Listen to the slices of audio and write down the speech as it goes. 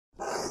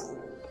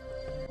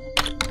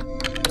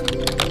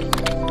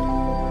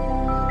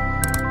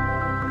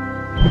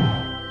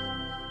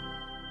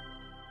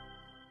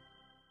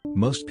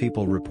Most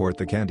people report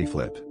the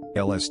Candyflip,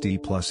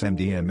 LSD plus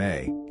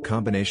MDMA,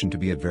 combination to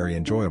be a very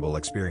enjoyable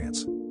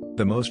experience.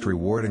 The most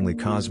rewardingly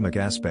cosmic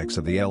aspects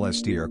of the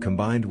LSD are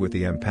combined with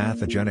the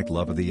empathogenic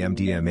love of the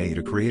MDMA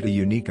to create a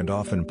unique and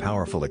often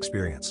powerful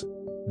experience.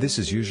 This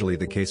is usually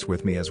the case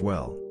with me as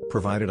well,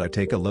 provided I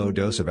take a low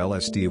dose of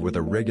LSD with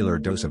a regular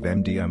dose of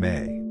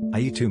MDMA,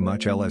 i.e. too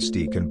much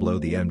LSD can blow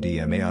the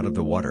MDMA out of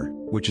the water,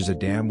 which is a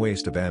damn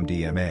waste of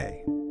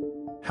MDMA.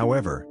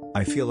 However,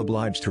 I feel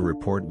obliged to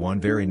report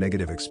one very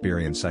negative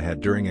experience I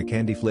had during a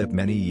Candyflip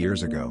many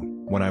years ago,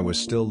 when I was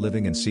still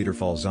living in Cedar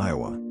Falls,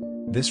 Iowa.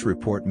 This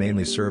report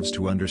mainly serves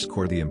to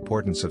underscore the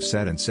importance of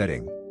set and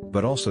setting,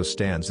 but also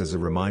stands as a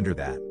reminder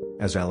that,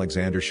 as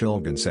Alexander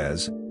Shulgin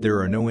says, there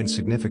are no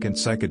insignificant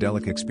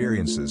psychedelic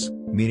experiences,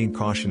 meaning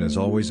caution is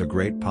always a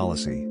great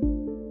policy.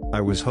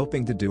 I was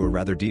hoping to do a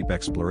rather deep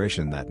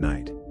exploration that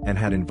night, and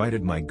had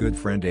invited my good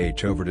friend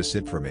H over to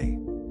sit for me.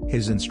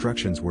 His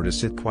instructions were to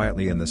sit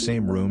quietly in the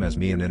same room as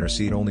me and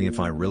intercede only if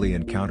I really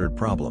encountered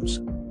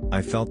problems.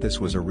 I felt this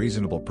was a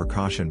reasonable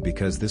precaution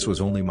because this was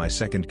only my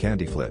second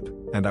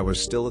Candyflip, and I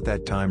was still at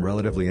that time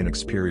relatively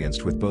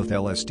inexperienced with both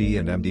LSD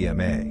and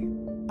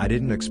MDMA. I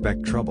didn't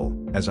expect trouble,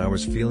 as I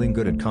was feeling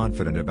good and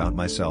confident about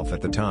myself at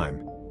the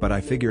time, but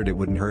I figured it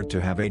wouldn't hurt to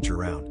have H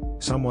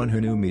around, someone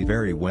who knew me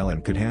very well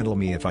and could handle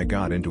me if I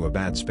got into a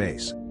bad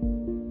space.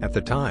 At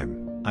the time,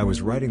 I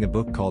was writing a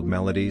book called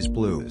Melodies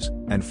Blues,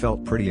 and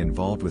felt pretty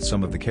involved with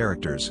some of the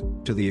characters,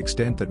 to the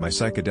extent that my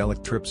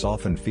psychedelic trips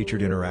often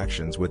featured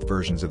interactions with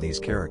versions of these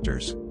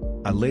characters.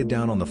 I laid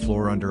down on the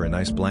floor under a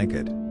nice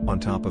blanket,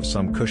 on top of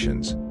some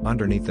cushions,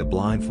 underneath the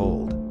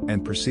blindfold,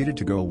 and proceeded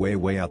to go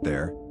way out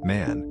there,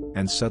 man,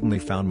 and suddenly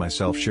found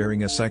myself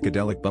sharing a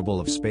psychedelic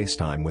bubble of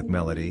spacetime with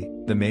Melody,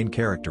 the main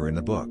character in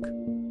the book.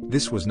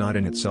 This was not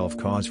in itself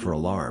cause for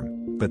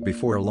alarm, but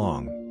before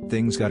long,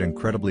 things got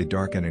incredibly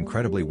dark and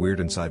incredibly weird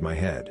inside my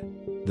head.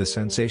 The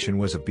sensation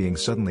was of being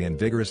suddenly and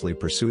vigorously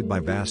pursued by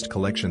vast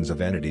collections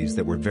of entities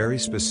that were very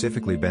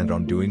specifically bent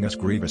on doing us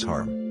grievous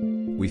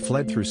harm. We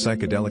fled through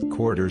psychedelic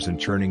corridors and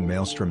churning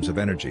maelstroms of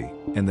energy,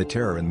 and the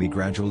terror in me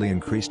gradually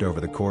increased over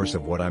the course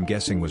of what I'm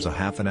guessing was a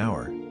half an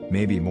hour,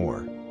 maybe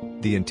more.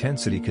 The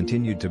intensity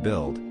continued to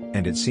build,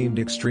 and it seemed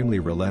extremely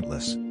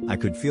relentless. I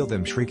could feel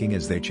them shrieking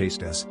as they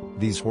chased us,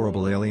 these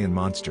horrible alien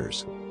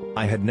monsters.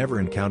 I had never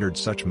encountered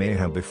such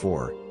mayhem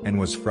before, and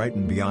was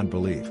frightened beyond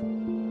belief.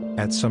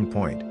 At some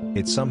point,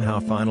 it somehow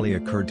finally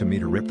occurred to me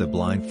to rip the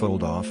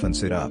blindfold off and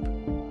sit up.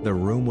 The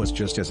room was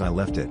just as I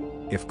left it,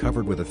 if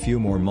covered with a few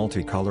more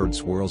multicolored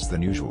swirls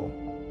than usual.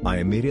 I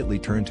immediately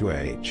turned to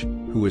H,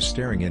 who was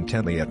staring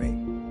intently at me.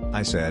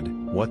 I said,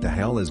 "What the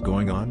hell is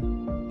going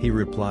on?" He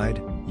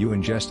replied, "You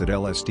ingested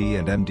LSD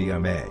and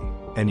MDMA,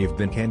 and you've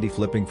been candy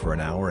flipping for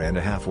an hour and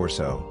a half or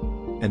so."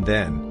 And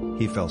then,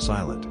 he fell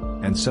silent.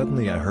 And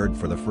suddenly I heard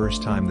for the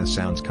first time the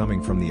sounds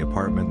coming from the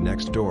apartment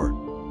next door.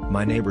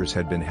 My neighbors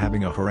had been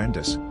having a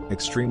horrendous,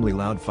 extremely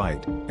loud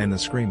fight, and the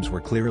screams were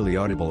clearly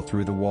audible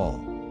through the wall.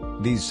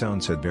 These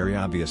sounds had very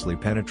obviously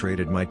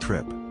penetrated my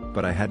trip,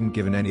 but I hadn't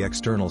given any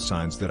external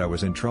signs that I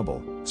was in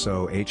trouble,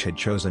 so H had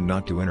chosen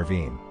not to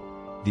intervene.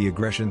 The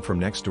aggression from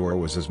next door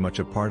was as much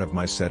a part of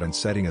my set and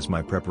setting as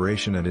my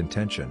preparation and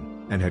intention,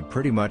 and had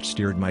pretty much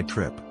steered my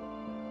trip.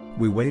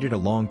 We waited a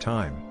long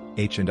time,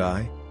 H and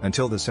I,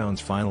 until the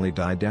sounds finally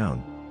died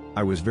down.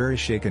 I was very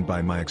shaken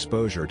by my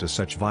exposure to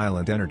such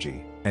violent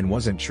energy, and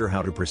wasn't sure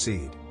how to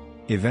proceed.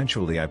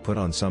 Eventually I put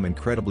on some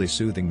incredibly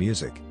soothing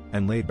music,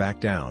 and laid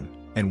back down,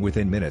 and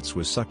within minutes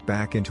was sucked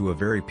back into a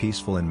very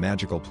peaceful and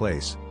magical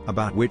place,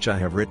 about which I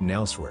have written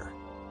elsewhere.